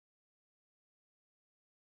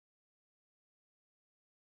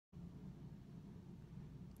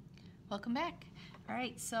Welcome back. All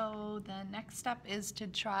right, so the next step is to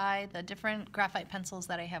try the different graphite pencils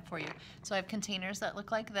that I have for you. So I have containers that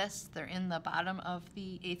look like this. They're in the bottom of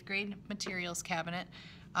the 8th grade materials cabinet.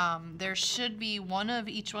 There should be one of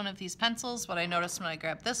each one of these pencils. What I noticed when I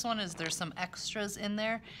grabbed this one is there's some extras in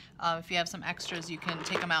there. If you have some extras, you can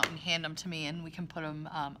take them out and hand them to me and we can put them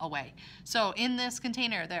away. So in this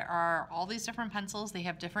container, there are all these different pencils. They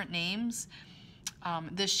have different names.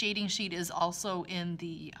 This shading sheet is also in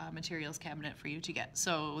the materials cabinet for you to get.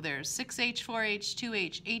 So there's 6H, 4H,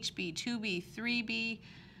 2H, HB, 2B, 3B,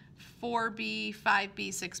 4B, 5B,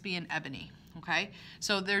 6B, and ebony. Okay,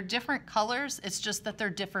 so they're different colors. It's just that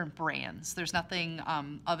they're different brands. There's nothing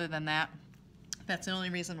other than that. That's the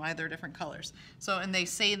only reason why they're different colors. So, and they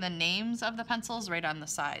say the names of the pencils right on the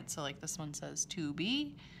side. So like this one says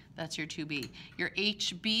 2B. That's your 2B. Your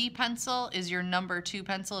HB pencil is your number 2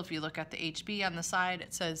 pencil. If you look at the HB on the side,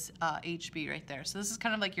 it says HB right there. So this is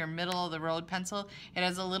kind of like your middle of the road pencil. It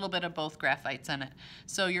has a little bit of both graphites in it.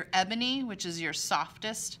 So your ebony, which is your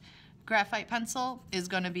softest graphite pencil, is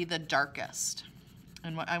going to be the darkest.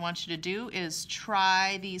 And what I want you to do is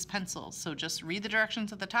try these pencils. So just read the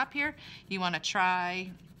directions at the top here. You want to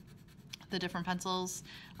try the different pencils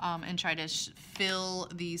and try to fill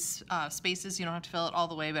these spaces. You don't have to fill it all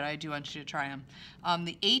the way, but I do want you to try them.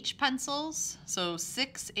 The H pencils, so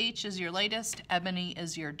 6H is your lightest, ebony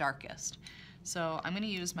is your darkest. So I'm going to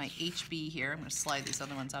use my HB here. I'm going to slide these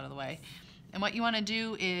other ones out of the way. And what you want to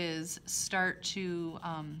do is start to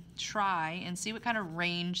try and see what kind of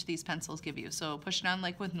range these pencils give you. So push down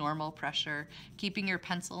like with normal pressure, keeping your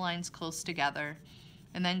pencil lines close together,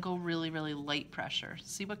 and then go really, really light pressure.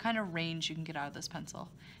 See what kind of range you can get out of this pencil.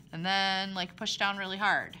 And then like push down really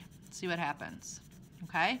hard. See what happens,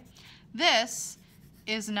 okay? This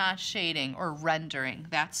is not shading or rendering.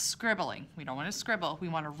 That's scribbling. We don't want to scribble, we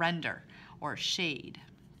want to render or shade.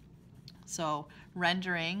 So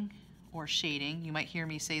rendering or shading, you might hear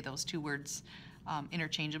me say those two words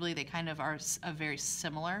interchangeably. They kind of are very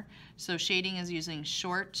similar. So shading is using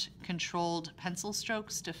short, controlled pencil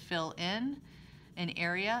strokes to fill in an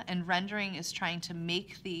area, and rendering is trying to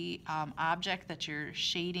make the object that you're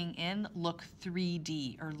shading in look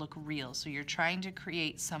 3D or look real. So you're trying to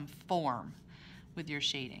create some form with your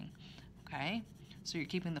shading, okay? So you're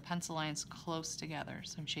keeping the pencil lines close together.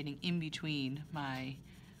 So I'm shading in between my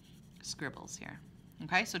scribbles here.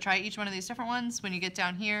 Okay, so try each one of these different ones. When you get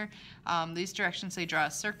down here, these directions say draw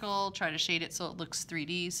a circle, try to shade it so it looks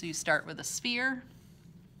 3D. So you start with a sphere.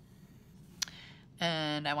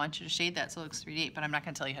 And I want you to shade that so it looks 3D, but I'm not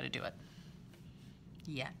going to tell you how to do it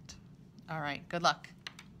yet. All right, good luck.